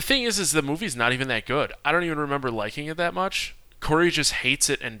classic. The thing is the movie's not even that good. I don't even remember liking it that much. Corey just hates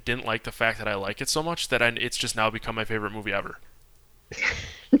it and didn't like the fact that I like it so much that it's just now become my favorite movie ever.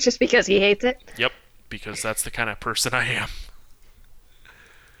 Just because he hates it? Yep, because that's the kind of person I am.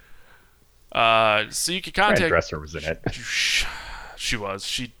 So you can Fran contact... Dresser was in it. She was.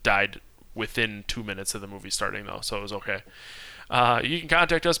 She died within 2 minutes of the movie starting, though, so it was okay. You can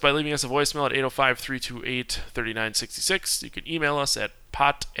contact us by leaving us a voicemail at 805-328-3966. You can email us at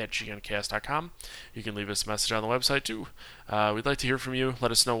pot@gncast.com. You can leave us a message on the website, too. We'd like to hear from you.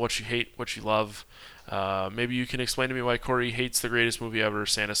 Let us know what you hate, what you love. Maybe you can explain to me why Corey hates the greatest movie ever,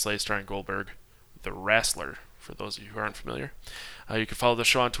 Santa Slay starring Goldberg, The Wrestler, for those of you who aren't familiar. You can follow the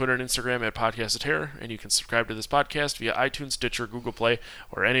show on Twitter and Instagram at Podcast of Terror, and you can subscribe to this podcast via iTunes, Stitcher, Google Play,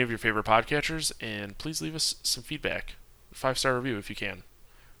 or any of your favorite podcatchers. And please leave us some feedback. 5-star review if you can.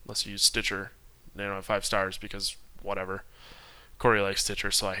 Unless you use Stitcher. They don't have 5 stars because whatever. Corey likes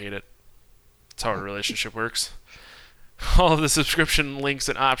Stitcher, so I hate it. That's how our relationship works. All of the subscription links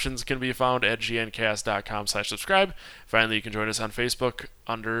and options can be found at gncast.com/subscribe. Finally, you can join us on Facebook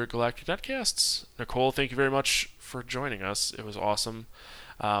under Galactic Netcasts. Nicole, thank you very much for joining us. It was awesome.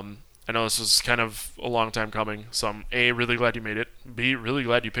 I know this is kind of a long time coming, so I'm A, really glad you made it, B, really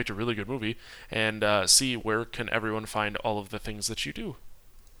glad you picked a really good movie, and C, where can everyone find all of the things that you do?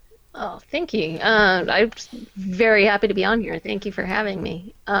 Oh, thank you. I'm very happy to be on here. Thank you for having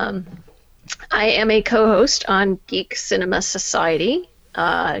me. I am a co-host on Geek Cinema Society.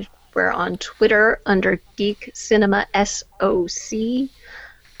 We're on Twitter under Geek Cinema SOC.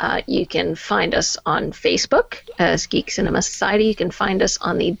 You can find us on Facebook as Geek Cinema Society. You can find us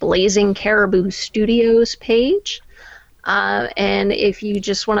on the Blazing Caribou Studios page. And if you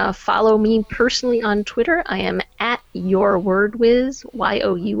just want to follow me personally on Twitter, I am at YourWordWhiz,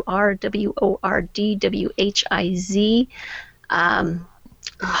 YOURWORDWHIZ.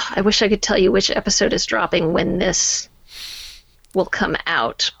 I wish I could tell you which episode is dropping when this will come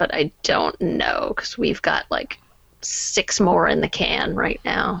out, but I don't know because we've got like 6 more in the can right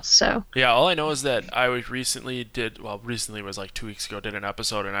now. So yeah, all I know is that I recently was like 2 weeks ago, did an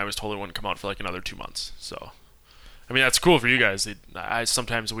episode, and I was told it wouldn't come out for like another 2 months. So I mean, that's cool for you guys.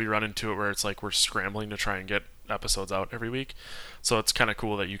 Sometimes we run into it where it's like we're scrambling to try and get episodes out every week, so it's kind of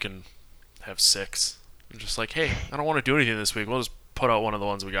cool that you can have 6 and just like, hey, I don't want to do anything this week, we'll just put out one of the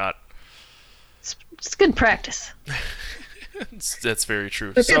ones we got. It's good practice. That's very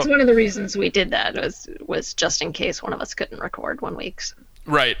true. But that's one of the reasons we did that was just in case one of us couldn't record 1 week. So.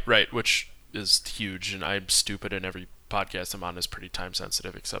 Right, which is huge, and I'm stupid, and every podcast I'm on is pretty time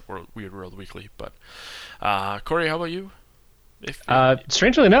sensitive, except Weird World Weekly. But Corey, how about you?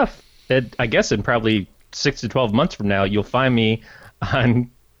 Strangely enough, I guess in probably 6 to 12 months from now, you'll find me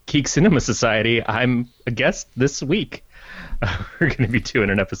on Geek Cinema Society. I'm a guest this week. We're going to be doing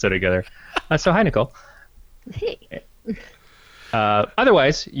an episode together. So hi, Nicole. Hey.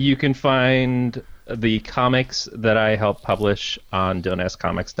 Otherwise, you can find the comics that I help publish on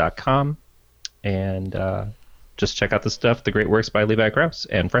don'taskcomics.com, and just check out the stuff, The Great Works by Levi Krauss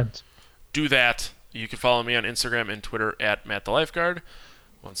and friends. Do that. You can follow me on Instagram and Twitter at MattTheLifeguard.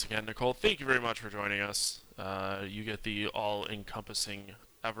 Once again, Nicole, thank you very much for joining us. You get the all-encompassing,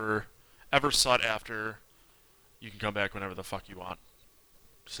 ever sought after. You can come back whenever the fuck you want.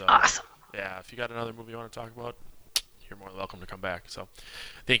 So, awesome. Yeah, if you got another movie you want to talk about, you're more than welcome to come back. So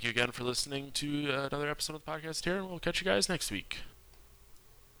thank you again for listening to another episode of the podcast here, and we'll catch you guys next week.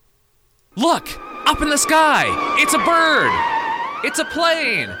 Look! Up in the sky! It's a bird! It's a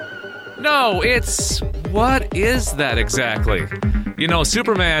plane! No, what is that exactly? You know,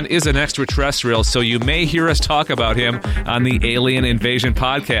 Superman is an extraterrestrial, so you may hear us talk about him on the Alien Invasion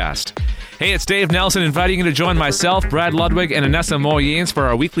podcast. Hey, it's Dave Nelson inviting you to join myself, Brad Ludwig, and Anessa Moyens for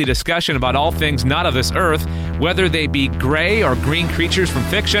our weekly discussion about all things not of this earth, whether they be gray or green creatures from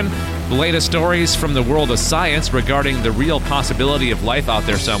fiction, the latest stories from the world of science regarding the real possibility of life out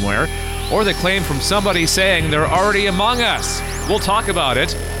there somewhere, or the claim from somebody saying they're already among us. We'll talk about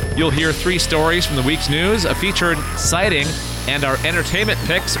it. You'll hear 3 stories from the week's news, a featured sighting, and our entertainment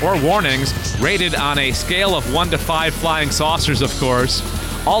picks or warnings rated on a scale of 1 to 5 flying saucers, of course.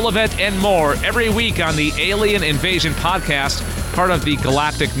 All of it and more every week on the Alien Invasion podcast, part of the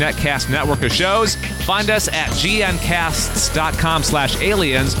Galactic Netcast network of shows. Find us at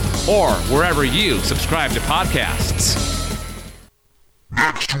gncasts.com/aliens or wherever you subscribe to podcasts.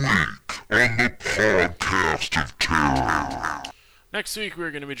 Next week on the Podcast of Terror. Next week,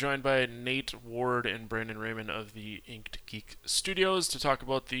 we're going to be joined by Nate Ward and Brandon Raymond of the Inked Geek Studios to talk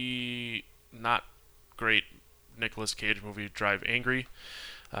about the not great Nicolas Cage movie, Drive Angry.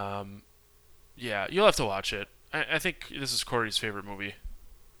 Yeah, you'll have to watch it. I think this is Corey's favorite movie.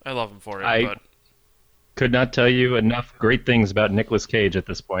 I love him for it. But could not tell you enough great things about Nicolas Cage at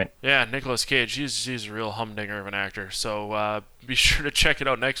this point. Yeah, Nicolas Cage, he's a real humdinger of an actor. So be sure to check it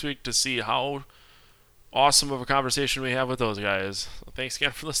out next week to see how awesome of a conversation we have with those guys. Well, thanks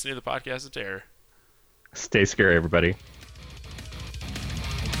again for listening to the Podcast of Terror. Stay scary, everybody.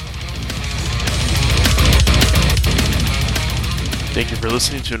 Thank you for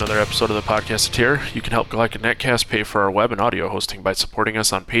listening to another episode of the Podcast of Terror. You can help Galactic Netcast pay for our web and audio hosting by supporting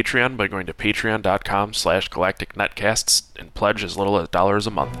us on Patreon by going to patreon.com/galacticnetcasts and pledge as little as $1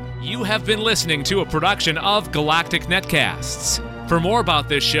 a month. You have been listening to a production of Galactic Netcasts. For more about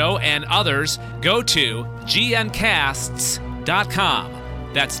this show and others, go to gncasts.com.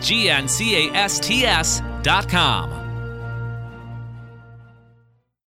 That's gncasts.com.